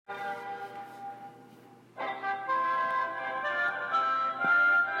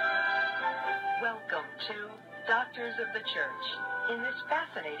to Doctors of the Church. In this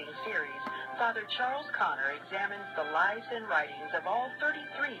fascinating series, Father Charles Connor examines the lives and writings of all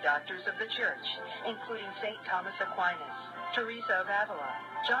 33 Doctors of the Church, including St. Thomas Aquinas, Teresa of Avila,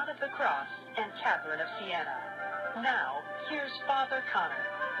 John of the Cross, and Catherine of Siena. Now, here's Father Connor.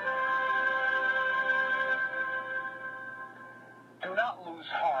 Do not lose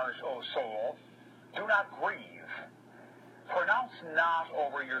heart, O soul. Do not grieve. Pronounce not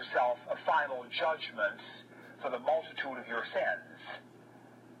over yourself a final judgment for the multitude of your sins.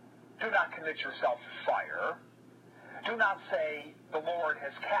 Do not commit yourself to fire. Do not say, the Lord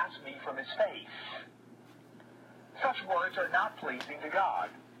has cast me from his face. Such words are not pleasing to God.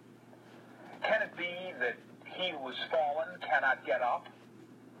 Can it be that he who is fallen cannot get up?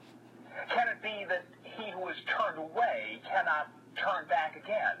 Can it be that he who is turned away cannot turn back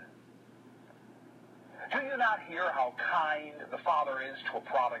again? Do you not hear how kind the Father is to a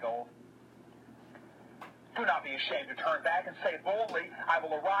prodigal? Do not be ashamed to turn back and say boldly, I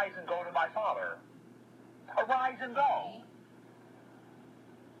will arise and go to my Father. Arise and go.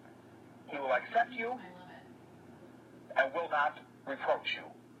 He will accept you and will not reproach you.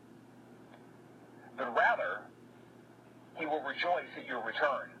 But rather, he will rejoice at your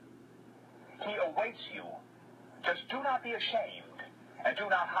return. He awaits you. Just do not be ashamed, and do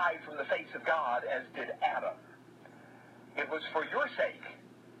not hide from the face of God as did Adam. It was for your sake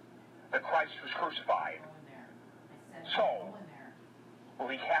that Christ was crucified. So, will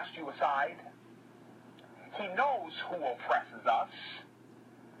he cast you aside? He knows who oppresses us.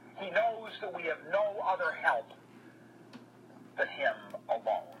 He knows that we have no other help but him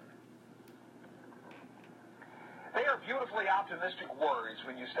alone. They are beautifully optimistic words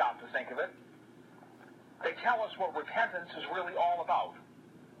when you stop to think of it. They tell us what repentance is really all about.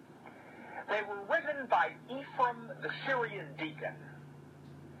 They were written by Ephraim the Syrian deacon.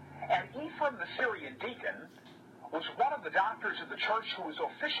 And Ephraim the Syrian deacon was one of the doctors of the church who was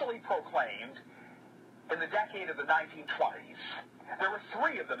officially proclaimed in the decade of the 1920s. There were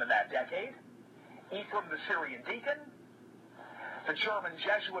three of them in that decade. Ephraim the Syrian deacon, the German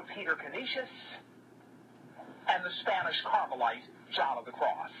Jesuit Peter Canisius, and the Spanish Carmelite John of the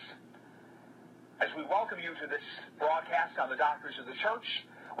Cross. As we welcome you to this broadcast on the Doctors of the Church,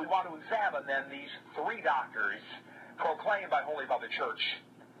 we want to examine then these three doctors proclaimed by Holy Mother Church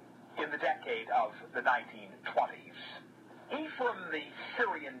in the decade of the 1920s. Ephraim the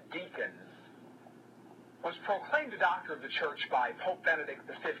Syrian deacon was proclaimed a doctor of the Church by Pope Benedict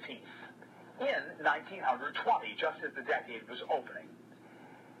XV in 1920, just as the decade was opening.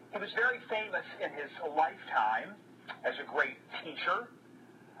 He was very famous in his lifetime as a great teacher,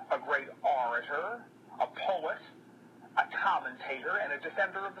 a great orator, a poet, a commentator, and a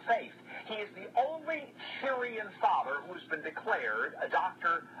defender of the faith. He is the only Syrian father who has been declared a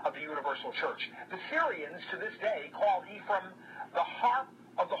doctor of the Universal Church. The Syrians to this day call Ephraim the harp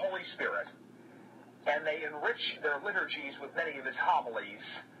of the Holy Spirit, and they enrich their liturgies with many of his homilies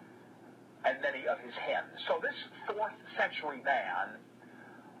and many of his hymns. So this 4th century man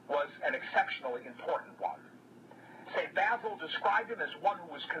was an exceptionally important one. St. Basil described him as one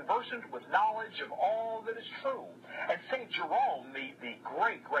who was conversant with knowledge of all that is true. And St. Jerome, the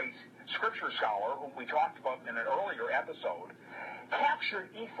great scripture scholar whom we talked about in an earlier episode,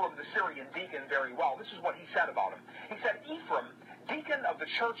 captured Ephraim the Syrian deacon very well. This is what he said about him. He said, Ephraim, deacon of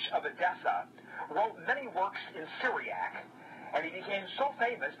the Church of Edessa, wrote many works in Syriac, and he became so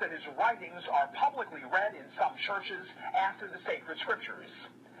famous that his writings are publicly read in some churches after the sacred scriptures.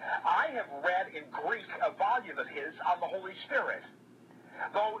 I have read in Greek a volume of his on the Holy Spirit.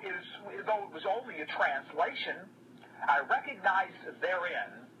 Though it was only a translation, I recognize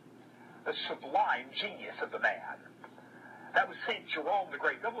therein the sublime genius of the man. That was St. Jerome, the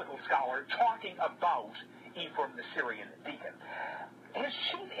great biblical scholar, talking about Ephraim the Syrian deacon. His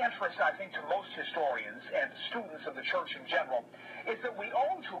chief interest, I think, to most historians and students of the church in general, is that we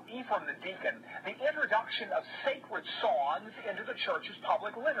owe to Ephraim the deacon the introduction of sacred songs into the church's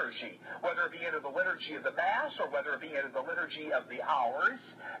public liturgy, whether it be into the liturgy of the Mass or whether it be into the liturgy of the hours,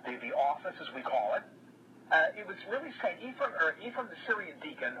 the office as we call it. It was really St. Ephraim the Syrian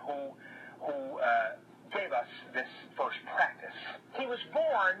deacon who gave us this first practice. He was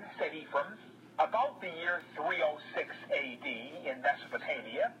born, St. Ephraim, about the year 306 AD in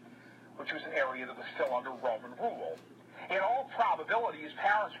Mesopotamia, which was an area that was still under Roman rule. In all probability, his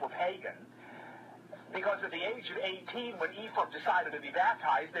parents were pagan, because at the age of 18, when Ephraim decided to be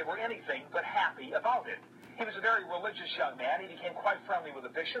baptized, they were anything but happy about it. He was a very religious young man. He became quite friendly with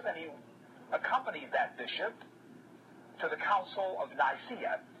a bishop, and he accompanied that bishop to the Council of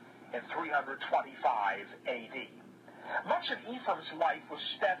Nicaea in 325 AD. Much of Ephraim's life was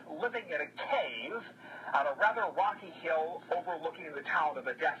spent living in a cave on a rather rocky hill overlooking the town of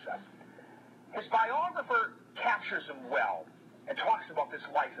Edessa. His biographer captures him well and talks about this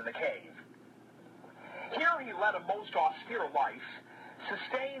life in the cave. Here he led a most austere life,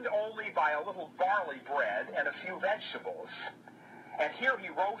 sustained only by a little barley bread and a few vegetables. And here he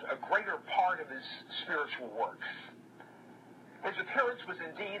wrote a greater part of his spiritual works. His appearance was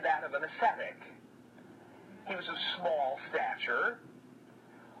indeed that of an ascetic. He was of small stature,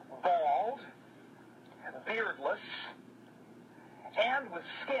 bald, beardless, and with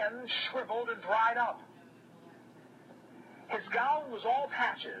skin shriveled and dried up. His gown was all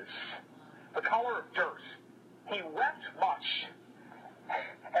patches, the color of dirt. He wept much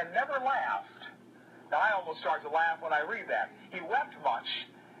and never laughed. Now, I almost start to laugh when I read that. He wept much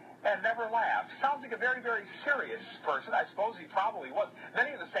and never laughed. Sounds like a very, very serious person. I suppose he probably was.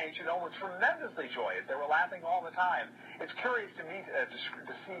 Many of the saints, were tremendously joyous. They were laughing all the time. It's curious to me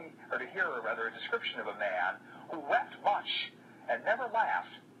to see, or to hear, rather, a description of a man who wept much and never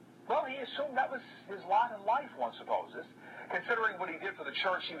laughed. Well, he assumed that was his lot in life, one supposes. Considering what he did for the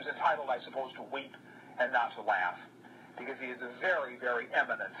church, he was entitled, I suppose, to weep and not to laugh, because he is a very, very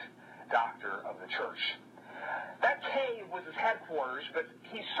eminent doctor of the church. That cave was his headquarters, but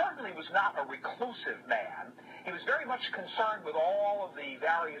he certainly was not a reclusive man. He was very much concerned with all of the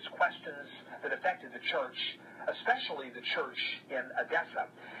various questions that affected the church, especially the church in Edessa.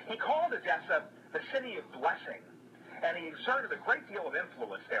 He called Edessa the city of blessing, and he exerted a great deal of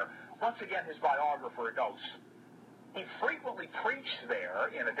influence there. Once again, his biographer notes, he frequently preached there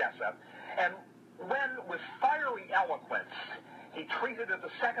in Edessa, and when, with fiery eloquence, he treated of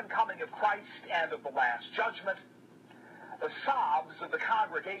the second coming of Christ and of the last judgment, the sobs of the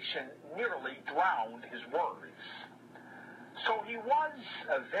congregation nearly drowned his words. So he was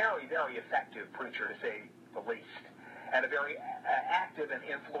a very, very effective preacher, to say the least, and a very active and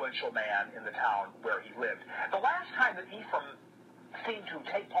influential man in the town where he lived. The last time that Ephraim seemed to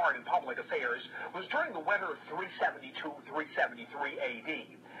take part in public affairs was during the winter of 372-373 AD.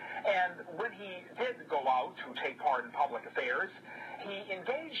 And when he did go out to take part in public affairs, he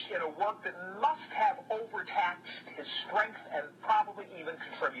engaged in a work that must have overtaxed his strength and probably even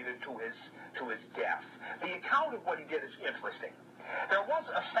contributed to his death. The account of what he did is interesting. There was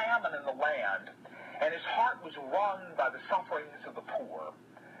a famine in the land, and his heart was wrung by the sufferings of the poor.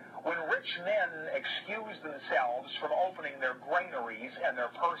 When rich men excused themselves from opening their granaries and their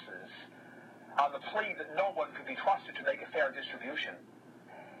purses on the plea that no one could be trusted to make a fair distribution,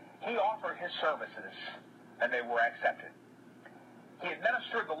 he offered his services, and they were accepted. He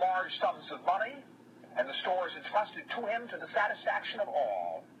administered the large sums of money and the stores entrusted to him to the satisfaction of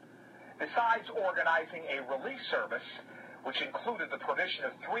all, besides organizing a relief service which included the provision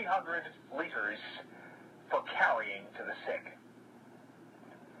of 300 liters for carrying to the sick.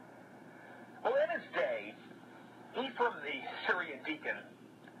 Well, in his day, Ephraim the Syrian deacon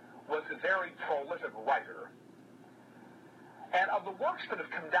was a very prolific writer. And of the works that have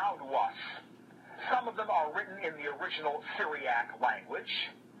come down to us, some of them are written in the original Syriac language.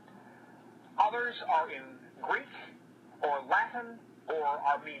 Others are in Greek or Latin or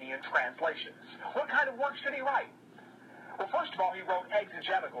Armenian translations. What kind of works did he write? Well, first of all, he wrote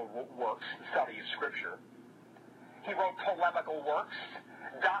exegetical works, the study of Scripture. He wrote polemical works,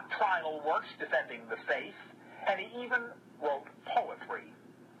 doctrinal works defending the faith, and he even wrote poetry.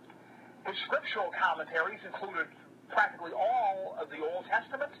 His scriptural commentaries included practically all of the Old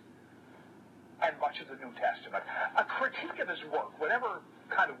Testament and much of the New Testament. A critique of his work, whatever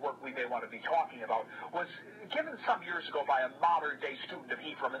kind of work we may want to be talking about, was given some years ago by a modern-day student of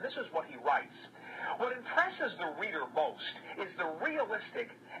Ephraim, and this is what he writes. What impresses the reader most is the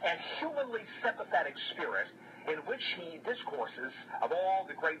realistic and humanly sympathetic spirit in which he discourses of all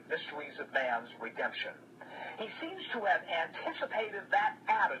the great mysteries of man's redemption. He seems to have anticipated that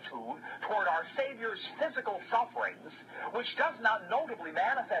attitude toward our Savior's physical sufferings, which does not notably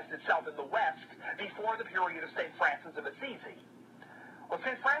manifest itself in the West before the period of St. Francis of Assisi. Well,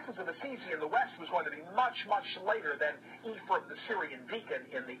 St. Francis of Assisi in the West was going to be much, much later than Ephraim the Syrian deacon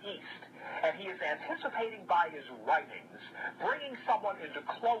in the East. And he is anticipating by his writings, bringing someone into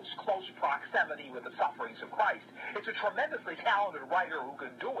close proximity with the sufferings of Christ. It's a tremendously talented writer who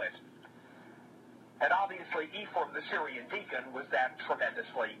can do it. And obviously, Ephraim the Syrian deacon was that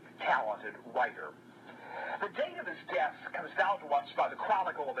tremendously talented writer. The date of his death comes down to us by the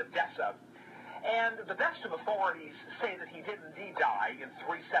Chronicle of Edessa, and the best of authorities say that he did indeed die in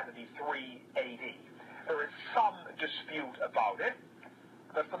 373 AD. There is some dispute about it,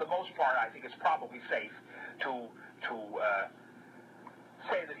 but for the most part, I think it's probably safe to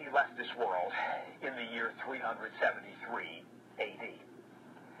say that he left this world in the year 373 A.D.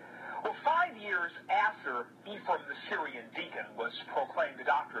 Well, 5 years after Ephraim the Syrian deacon was proclaimed the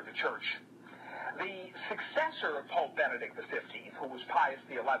doctor of the church, the successor of Pope Benedict XV, who was Pius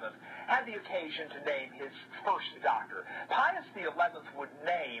XI, had the occasion to name his first doctor. Pius XI would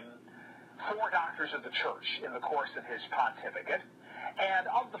name 4 doctors of the church in the course of his pontificate, and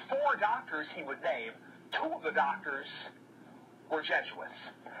of the 4 doctors he would name, 2 of the doctors were Jesuits.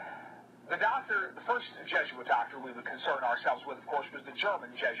 The first Jesuit doctor we would concern ourselves with, of course, was the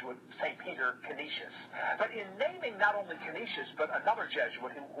German Jesuit, St. Peter Canisius. But in naming not only Canisius, but another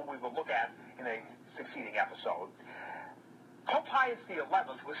Jesuit who we will look at in a succeeding episode, Pope Pius XI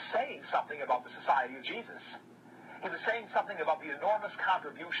was saying something about the Society of Jesus. He was saying something about the enormous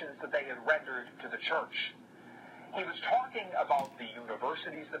contributions that they had rendered to the church. He was talking about the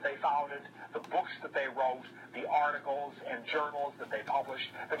universities that they founded, the books that they wrote, the articles and journals that they published,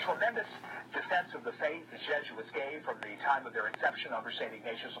 the tremendous defense of the faith the Jesuits gave from the time of their inception under St.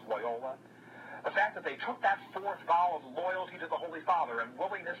 Ignatius of Loyola, the fact that they took that 4th vow of loyalty to the Holy Father and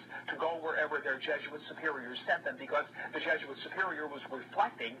willingness to go wherever their Jesuit superiors sent them because the Jesuit superior was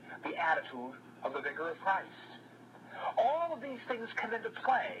reflecting the attitude of the vicar of Christ. All of these things come into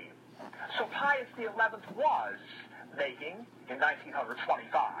play. So Pius XI was making, in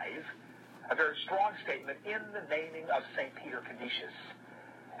 1925, a very strong statement in the naming of St. Peter Canisius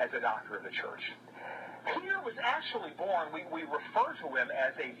as a doctor of the church. Peter was actually born, we refer to him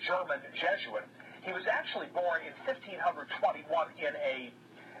as a German Jesuit. He was actually born in 1521 in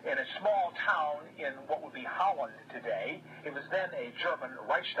a small town in what would be Holland today. It was then a German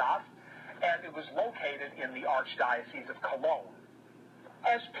Reichsstadt, and it was located in the Archdiocese of Cologne.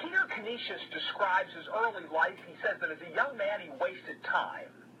 As Peter Canisius describes his early life, he says that as a young man he wasted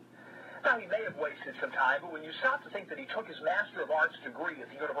time. Now, he may have wasted some time, but when you stop to think that he took his Master of Arts degree at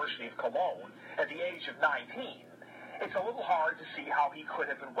the University of Cologne at the age of 19, it's a little hard to see how he could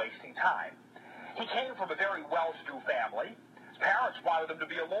have been wasting time. He came from a very well-to-do family. His parents wanted him to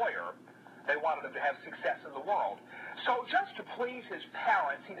be a lawyer. They wanted him to have success in the world. So just to please his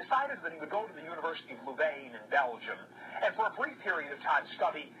parents, he decided that he would go to the University of Louvain in Belgium and for a brief period of time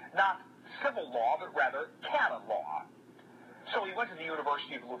study not civil law, but rather canon law. So he went to the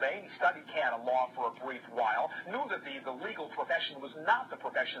University of Louvain, he studied canon law for a brief while, knew that the legal profession was not the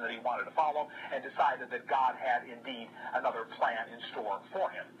profession that he wanted to follow, and decided that God had indeed another plan in store for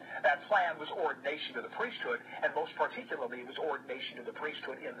him. That plan was ordination to the priesthood, and most particularly it was ordination to the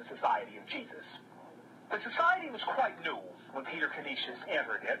priesthood in the Society of Jesus. The society was quite new when Peter Canisius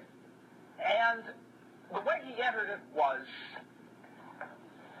entered it, and the way he entered it was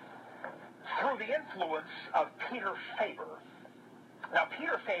through the influence of Peter Faber. Now,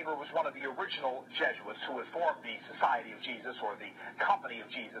 Peter Faber was one of the original Jesuits who had formed the Society of Jesus, or the Company of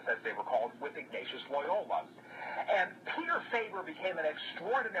Jesus, as they were called, with Ignatius Loyola. And Peter Faber became an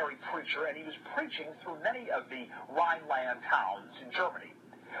extraordinary preacher, and he was preaching through many of the Rhineland towns in Germany.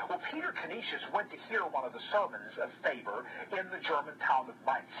 Well, Peter Canisius went to hear one of the sermons of Faber in the German town of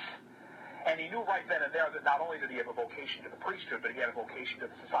Mainz. And he knew right then and there that not only did he have a vocation to the priesthood, but he had a vocation to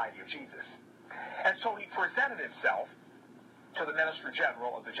the Society of Jesus. And so he presented himself to the Minister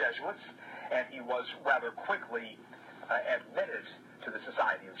General of the Jesuits, and he was rather quickly admitted to the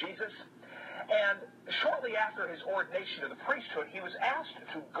Society of Jesus. And shortly after his ordination to the priesthood, he was asked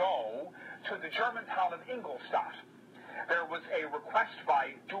to go to the German town of Ingolstadt. There was a request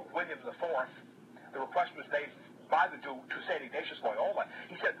by Duke William IV. The request was made by the Duke to St. Ignatius Loyola.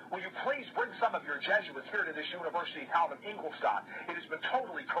 He said, will you please bring some of your Jesuits here to this university town of Ingolstadt? It has been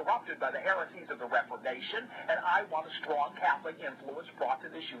totally corrupted by the heresies of the Reformation, and I want a strong Catholic influence brought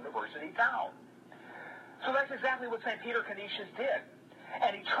to this university town. So that's exactly what St. Peter Canisius did.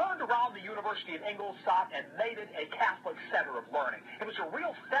 And he turned around the University of Ingolstadt and made it a Catholic center of learning. It was a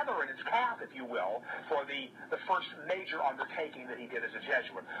real feather in his cap, if you will, for the first major undertaking that he did as a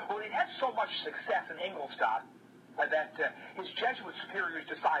Jesuit. Well, he had so much success in Ingolstadt that his Jesuit superiors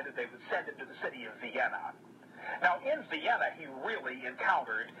decided they would send him to the city of Vienna. Now, in Vienna, he really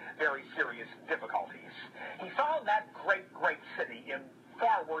encountered very serious difficulties. He found that great, great city in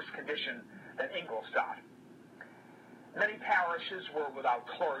far worse condition than Ingolstadt. Many parishes were without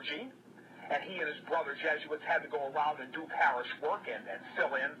clergy, and he and his brother Jesuits had to go around and do parish work and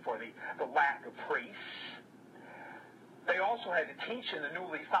fill in for the lack of priests. They also had to teach in the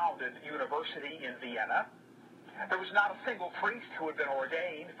newly founded university in Vienna. There was not a single priest who had been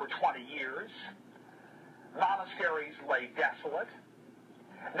ordained for 20 years. Monasteries lay desolate.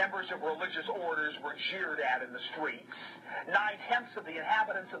 Members of religious orders were jeered at in the streets. 9/10 of the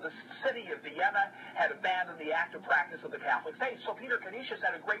inhabitants of the city of Vienna had abandoned the active practice of the Catholic faith. So Peter Canisius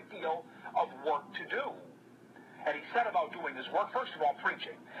had a great deal of work to do. And he set about doing his work, first of all,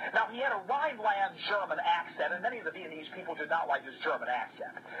 preaching. Now, he had a Rhineland German accent, and many of the Viennese people did not like his German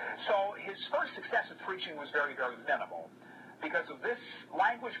accent. So his first success at preaching was very, very minimal, because of this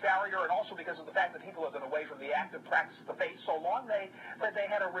language barrier and also because of the fact that people had been away from the active practice of the faith so long that they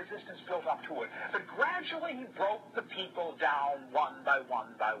had a resistance built up to it. But gradually he broke the people down one by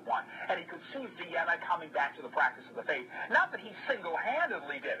one by one. And he could see Vienna coming back to the practice of the faith. Not that he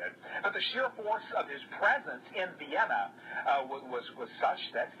single-handedly did it, but the sheer force of his presence in Vienna was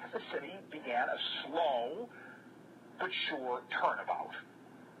such that the city began a slow but sure turnabout.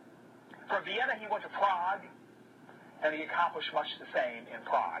 From Vienna he went to Prague, and he accomplished much the same in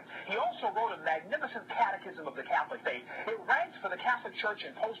Prague. He also wrote a magnificent catechism of the Catholic faith. It ranks for the Catholic Church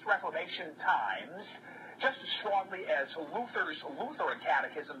in post-Reformation times just as strongly as Luther's Lutheran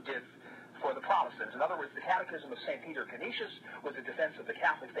catechism did for the Protestants. In other words, the Catechism of St. Peter Canisius was a defense of the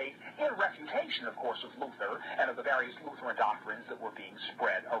Catholic faith in refutation, of course, of Luther and of the various Lutheran doctrines that were being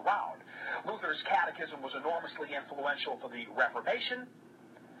spread around. Luther's catechism was enormously influential for the Reformation.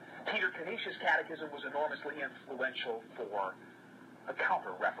 Peter Canisius' catechism was enormously influential for the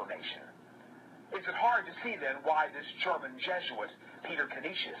Counter-Reformation. Is it hard to see, then, why this German Jesuit, Peter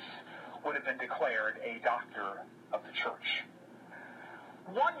Canisius, would have been declared a doctor of the Church?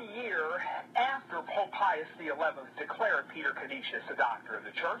 1 year after Pope Pius XI declared Peter Canisius a doctor of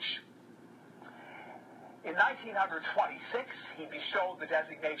the Church, in 1926, he bestowed the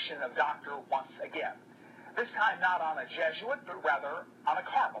designation of doctor once again. This time not on a Jesuit, but rather on a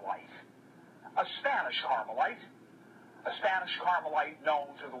Carmelite, a Spanish Carmelite known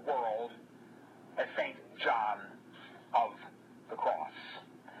to the world as St. John of the Cross.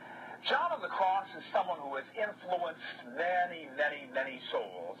 John of the Cross is someone who has influenced many, many, many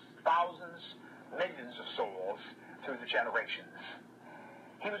souls, thousands, millions of souls through the generations.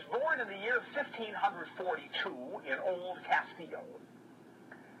 He was born in the year 1542 in Old Castile,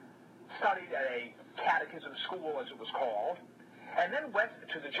 studied at a catechism school, as it was called, and then went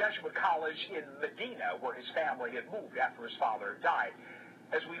to the Jesuit college in Medina, where his family had moved after his father died.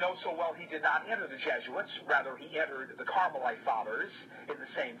 As we know so well, he did not enter the Jesuits. Rather, he entered the Carmelite Fathers in the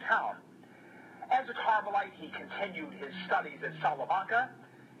same town. As a Carmelite, he continued his studies at Salamanca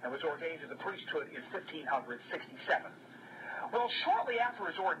and was ordained to the priesthood in 1567. Well, shortly after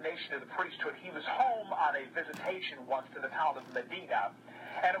his ordination to the priesthood, he was home on a visitation once to the town of Medina,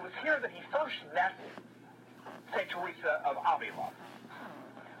 and it was here that he first met St. Teresa of Avila.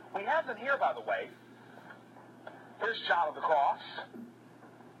 We have them here, by the way. Here's John of the Cross.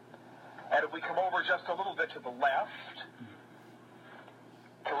 And if we come over just a little bit to the left,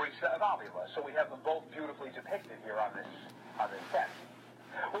 Teresa of Avila. So we have them both beautifully depicted here on this set.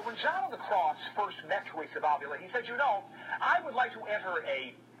 Well, when John of the Cross first met Teresa of Avila, he said, I would like to enter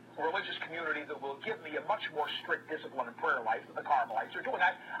a religious community that will give me a much more strict discipline and prayer life than the Carmelites are doing.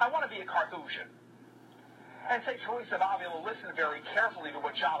 I want to be a Carthusian. And St. Teresa of Avila listened very carefully to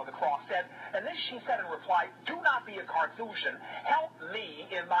what John of the Cross said, and this she said in reply, do not be a Carthusian. Help me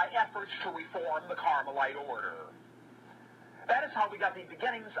in my efforts to reform the Carmelite order. That is how we got the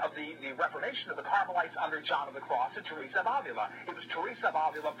beginnings of the Reformation of the Carmelites under John of the Cross and Teresa of Avila. It was Teresa of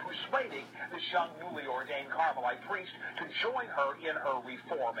Avila persuading this young, newly ordained Carmelite priest to join her in her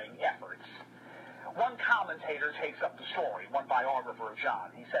reforming efforts. One commentator takes up the story, one biographer of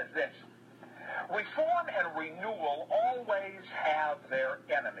John. He says this: reform and renewal always have their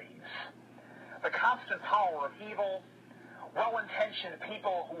enemies. The constant power of evil, well-intentioned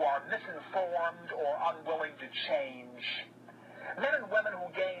people who are misinformed or unwilling to change, men and women who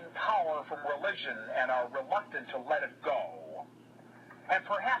gain power from religion and are reluctant to let it go, and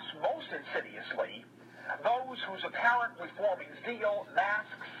perhaps most insidiously, those whose apparent reforming zeal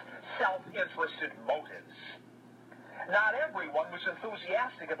masks self-interested motives. Not everyone was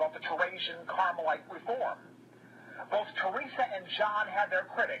enthusiastic about the Teresian Carmelite reform. Both Teresa and John had their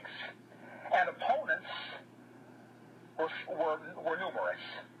critics, and opponents were numerous.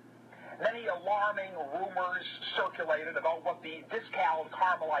 Many alarming rumors circulated about what the discalced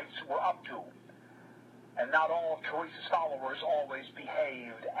Carmelites were up to, and not all of Teresa's followers always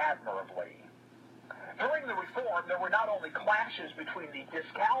behaved admirably. During the Reform, there were not only clashes between the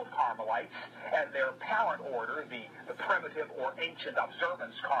discalced Carmelites and their parent order, the primitive or ancient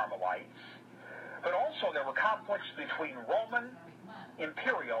observance Carmelites, but also there were conflicts between Roman,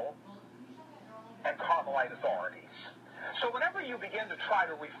 imperial, and Carmelite authorities. So whenever you begin to try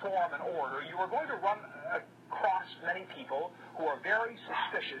to reform an order, you are going to run across many people who are very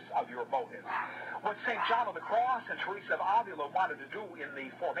suspicious of your motives. What St. John of the Cross and Teresa of Avila wanted to do in the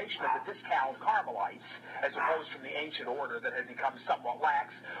formation of the Discalced Carmelites, as opposed from the ancient order that had become somewhat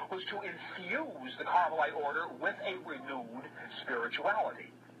lax, was to infuse the Carmelite order with a renewed spirituality.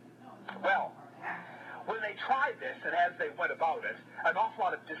 Well, when they tried this, and as they went about it, an awful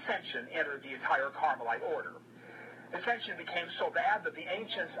lot of dissension entered the entire Carmelite order. Dissension became so bad that the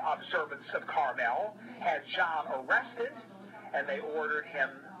ancient observants of Carmel had John arrested, and they ordered him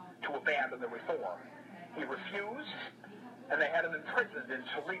to abandon the reform. He refused, and they had him imprisoned in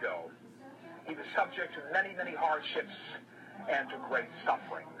Toledo. He was subject to many, many hardships and to great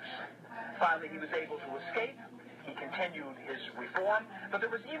sufferings. Finally, he was able to escape. He continued his reform, but there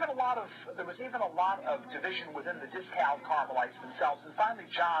was even a lot of division within the Discalced Carmelites themselves. And finally,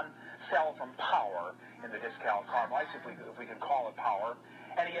 John fell from power in the Discalced Carmelites, if we can call it power.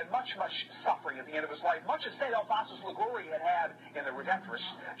 And he had much, much suffering at the end of his life, much as St. Alphonsus Liguori had in the Redemptorist,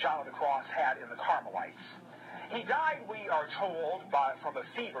 John of the Cross had in the Carmelites. He died, we are told, from a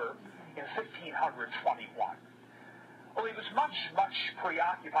fever in 1521. Well, he was much, much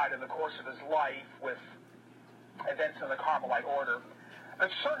preoccupied in the course of his life with events in the Carmelite order, but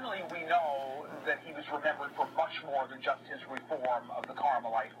certainly we know that he was remembered for much more than just his reform of the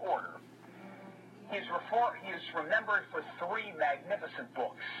Carmelite order. He is remembered for three magnificent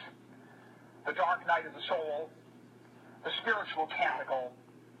books: The Dark Night of the Soul, The Spiritual Canticle,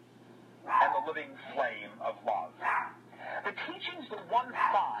 and The Living Flame of Love. The teachings that one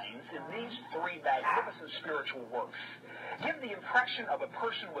finds in these three magnificent spiritual works give the impression of a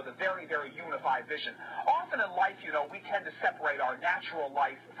person with a very, very unified vision. Often in life, we tend to separate our natural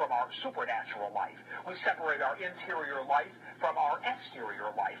life from our supernatural life. We separate our interior life from our exterior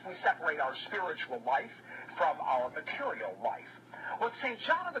life. We separate our spiritual life from our material life. What St.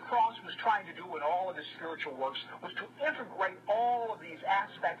 John of the Cross was trying to do in all of his spiritual works was to integrate all of these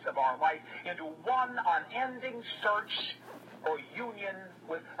aspects of our life into one unending search for union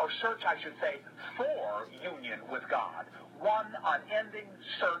with, or search, I should say, for union with God. One unending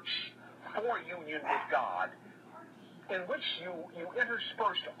search for union with God, in which you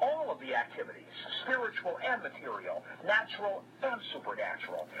interspersed all of the activities, spiritual and material, natural and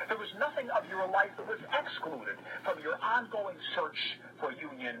supernatural. There was nothing of your life that was excluded from your ongoing search for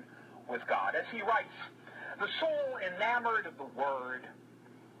union with God. As he writes, "The soul enamored of the Word,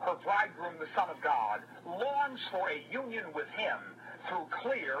 her bridegroom, the Son of God, longs for a union with him through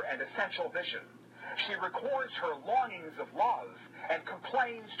clear and essential vision. She records her longings of love and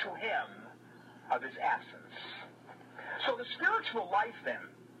complains to him of his absence." So the spiritual life, then,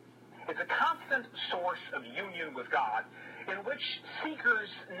 is a constant source of union with God, in which seekers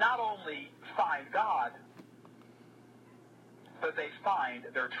not only find God, but they find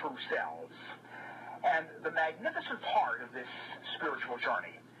their true selves. And the magnificent part of this spiritual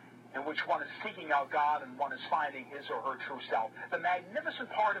journey, in which one is seeking out God and one is finding his or her true self, the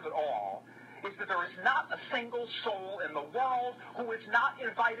magnificent part of it all is that there is not a single soul in the world who is not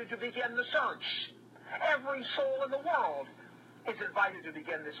invited to begin the search. Every soul in the world is invited to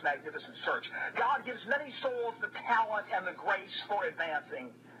begin this magnificent search. God gives many souls the talent and the grace for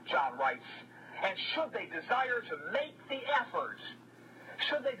advancing, John writes. And should they desire to make the effort,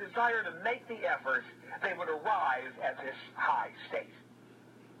 they would arrive at this high state.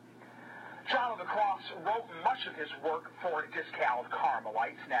 John of the Cross wrote much of his work for Discalced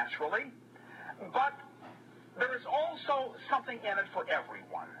Carmelites, naturally, but there is also something in it for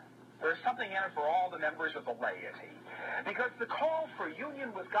everyone. There is something in it for all the members of the laity. Because the call for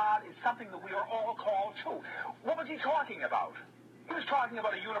union with God is something that we are all called to. What was he talking about? He was talking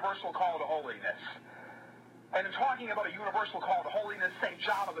about a universal call to holiness. And in talking about a universal call to holiness, St.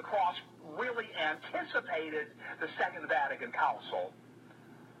 John of the Cross really anticipated the Second Vatican Council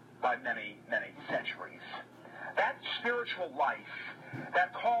by many, many centuries. That spiritual life,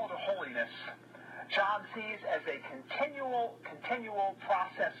 that call to holiness, John sees as a continual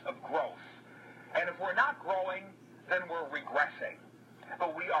process of growth. And if we're not growing, then we're regressing.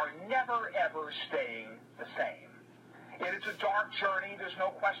 But we are never, ever staying the same. It is a dark journey, there's no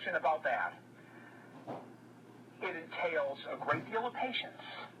question about that. It entails a great deal of patience.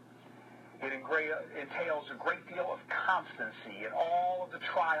 It entails a great deal of constancy in all of the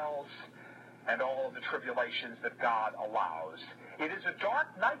trials and all of the tribulations that God allows. It is a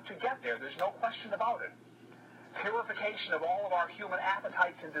dark night to get there. There's no question about it. Purification of all of our human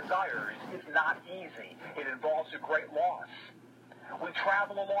appetites and desires is not easy. It involves a great loss. We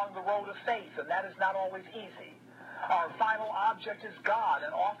travel along the road of faith, and that is not always easy. Our final object is God,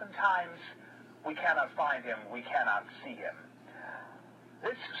 and oftentimes We cannot find him. We cannot see him.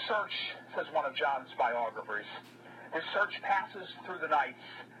 This search, says one of John's biographers, this search passes through the nights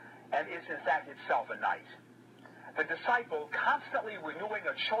and is in fact itself a night. The disciple, constantly renewing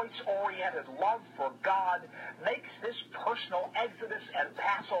a choice-oriented love for God, makes this personal exodus and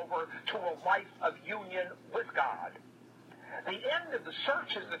Passover to a life of union with God. The end of the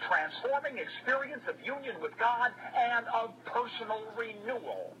search is the transforming experience of union with God and of personal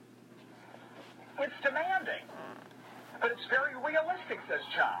renewal. It's demanding, but it's very realistic, says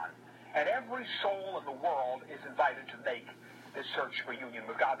John, and every soul in the world is invited to make this search for union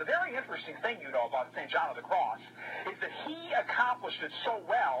with God. The very interesting thing, you know, about St. John of the Cross is that he accomplished it so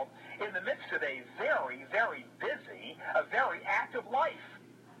well in the midst of a very, very busy, a very active life.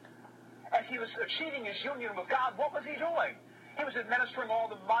 As he was achieving his union with God, what was he doing? He was administering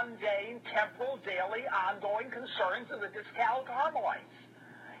all the mundane, temporal, daily, ongoing concerns of the Discal Carmelites.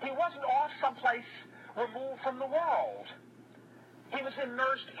 He wasn't off someplace removed from the world. He was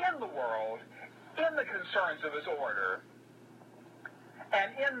immersed in the world, in the concerns of his order,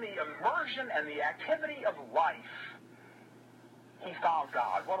 and in the immersion and the activity of life, he found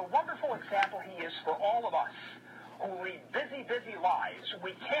God. What a wonderful example he is for all of us who lead busy, busy lives.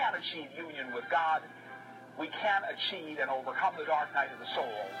 We can achieve union with God. We can achieve and overcome the dark night of the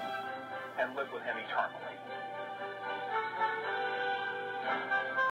soul and live with him eternally.